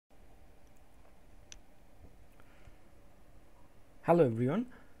Hello everyone.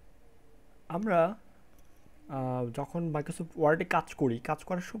 আমরা যখন Microsoft ওয়ার্ডে কাজ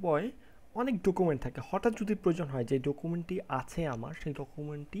করার সময় অনেক ডকুমেন্ট থাকে। হঠাৎ যদি প্রয়োজন হয় যে ডকুমেন্টটি আছে আমার, সেই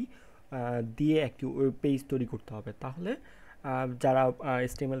ডকুমেন্টটি দিয়ে একটি ওয়েব পেজ তৈরি করতে হবে, তাহলে যারা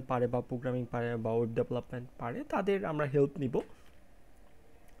HTML পারে বা প্রোগ্রামিং পারে বা ওয়েব ডেভেলপমেন্ট পারে তাদের আমরা হেল্প নিব।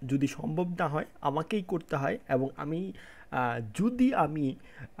 যদি সম্ভব না হয় আমাকেই করতে হয়, এবং যদি আমি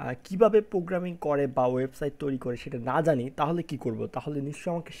কিভাবে প্রোগ্রামিং করে বা ওয়েবসাইট তৈরি করে সেটা না জানি, তাহলে কি করব? তাহলে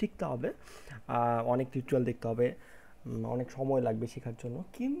নিশ্চয়ই আমাকে শিখতে হবে। অনেক টিউটোরিয়াল দেখতে হবে, অনেক সময় লাগবে শেখার জন্য।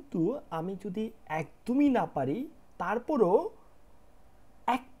 কিন্তু আমি যদি একদমই না পারি, তারপরও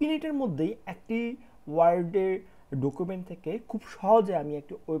 1 মিনিটের মধ্যেই একটি ওয়ার্ডের ডকুমেন্ট থেকে খুব সহজে আমি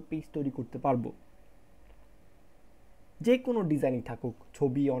একটি ওয়েব পেজ তৈরি করতে পারবো। যে কোনো ডিজাইনই থাকুক,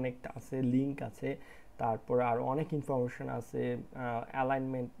 ছবি অনেকটা আছে, লিঙ্ক আছে, তারপর আর অনেক ইনফরমেশন আছে,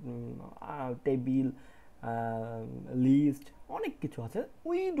 অ্যালাইনমেন্ট, টেবিল, লিস্ট, অনেক কিছু আছে।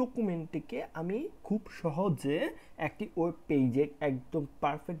 ওই ডকুমেন্টটিকে আমি খুব সহজে একটি ওয়েব পেজে একদম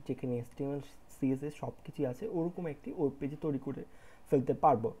পারফেক্ট, যেখানে HTML CSS সব কিছুই আছে, ওরকম একটি ওয়েব পেজে তৈরি করে ফেলতে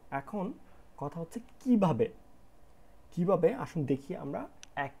পারবো। এখন কথা হচ্ছে কিভাবে কিভাবে আসুন দেখি আমরা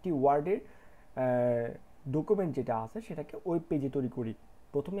একটি ওয়ার্ডের ডকুমেন্ট যেটা আছে সেটাকে ওয়েব পেজে তৈরি করি।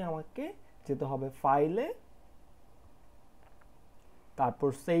 প্রথমে আমাকে যেতে হবে ফাইলে, তারপর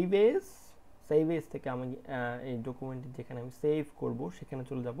সেভ এস থেকে আমি এই ডকুমেন্ট যেখানে আমি সেভ করব সেখানে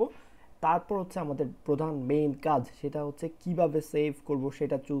চলে যাব। তারপর হচ্ছে আমাদের প্রধান মেইন কাজ, সেটা হচ্ছে কিভাবে সেভ করব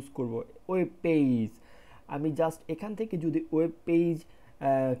সেটা চুজ করব। ওয়েব পেজ, আমি জাস্ট এখান থেকে যদি ওয়েব পেজ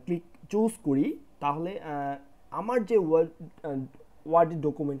ক্লিক চুজ করি, তাহলে আমার যে ওয়ার্ড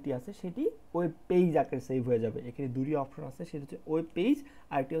ডকুমেন্টটি আছে সেটি ওয়েব পেজ আকারে সেভ হয়ে যাবে। এখানে দুটি অপশন আছে, সেটা হচ্ছে ওয়েব পেজ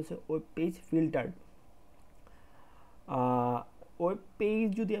আর একটি হচ্ছে web page filter. Web page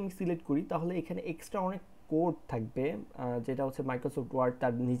যদি আমি সিলেক্ট করি, তাহলে এখানে এক্সট্রা অনেক কোড থাকবে, যেটা হচ্ছে মাইক্রোসফট ওয়ার্ড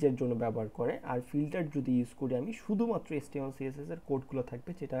তার নিজের জন্য ব্যবহার করে। আর ফিল্টার যদি ইউজ করি আমি, শুধুমাত্র HTML CSS এর কোডগুলো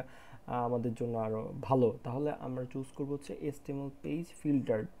থাকবে, যেটা আমাদের জন্য আরও ভালো। তাহলে আমরা চুজ করবো হচ্ছে HTML পেজ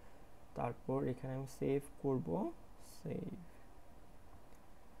ফিল্টার। তারপর এখানে আমি সেভ করব। সেভ,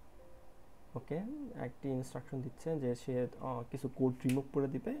 ওকে। একটি ইনস্ট্রাকশন দিচ্ছে যে সে কিছু কোড রিমুভ করে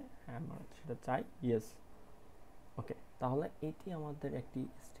দিবে, হ্যাঁ আমরা সেটা চাই, ইয়েস। ওকে, তাহলে এটি আমাদের একটি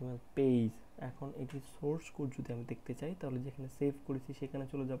HTML পেজ। এখন এটির সোর্স কোড যদি আমি দেখতে চাই, তাহলে যেখানে সেভ করেছি সেখানে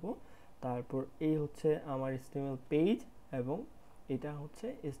চলে যাব। তারপর এই হচ্ছে আমার HTML পেজ, এবং এটা হচ্ছে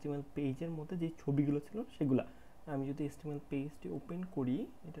HTML পেজের মধ্যে যে ছবিগুলো ছিল সেগুলা। আমি যদি HTML পেজটি ওপেন করি,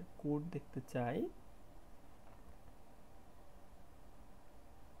 এটার কোড দেখতে চাই,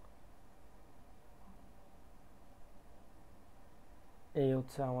 এই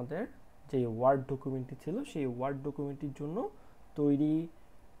হচ্ছে আমাদের যে ওয়ার্ড ডকুমেন্টটি ছিল, সেই ওয়ার্ড ডকুমেন্টটির জন্য তৈরি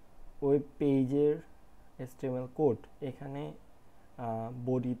ওয়েব পেজের HTML কোড। এখানে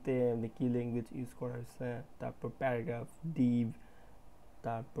বডিতে কি ল্যাঙ্গুয়েজ ইউজ করা হয়েছে, তারপর প্যারাগ্রাফ, ডিভ,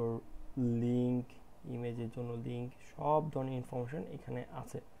 তারপর লিঙ্ক, ইমেজের জন্য লিঙ্ক, সব ধরনের ইনফরমেশন এখানে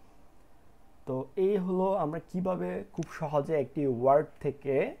আছে। তো এই হলো আমরা কিভাবে খুব সহজে একটি ওয়ার্ড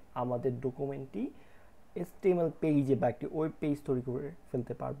থেকে আমাদের ডকুমেন্টটি HTML পেজে বা একটি ওয়েব পেজ তৈরি করে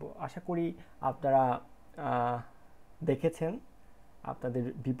ফেলতে পারবো। আশা করি আপনারা দেখেছেন, আপনাদের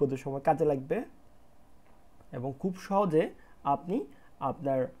বিপদের সময় কাজে লাগবে, এবং খুব সহজে আপনি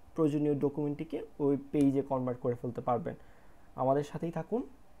আপনার প্রয়োজনীয় ডকুমেন্টটিকে ওয়েব পেজে কনভার্ট করে ফেলতে পারবেন। আমাদের সাথেই থাকুন,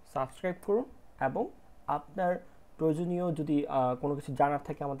 সাবস্ক্রাইব করুন, এবং আপনার প্রয়োজনীয় যদি কোনো কিছু জানার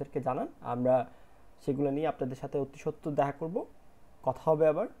থাকে আমাদেরকে জানান। আমরা সেগুলো নিয়ে আপনাদের সাথে অতি সত্বর দেখা করব। কথা হবে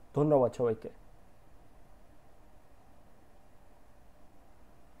আবার। ধন্যবাদ সবাইকে।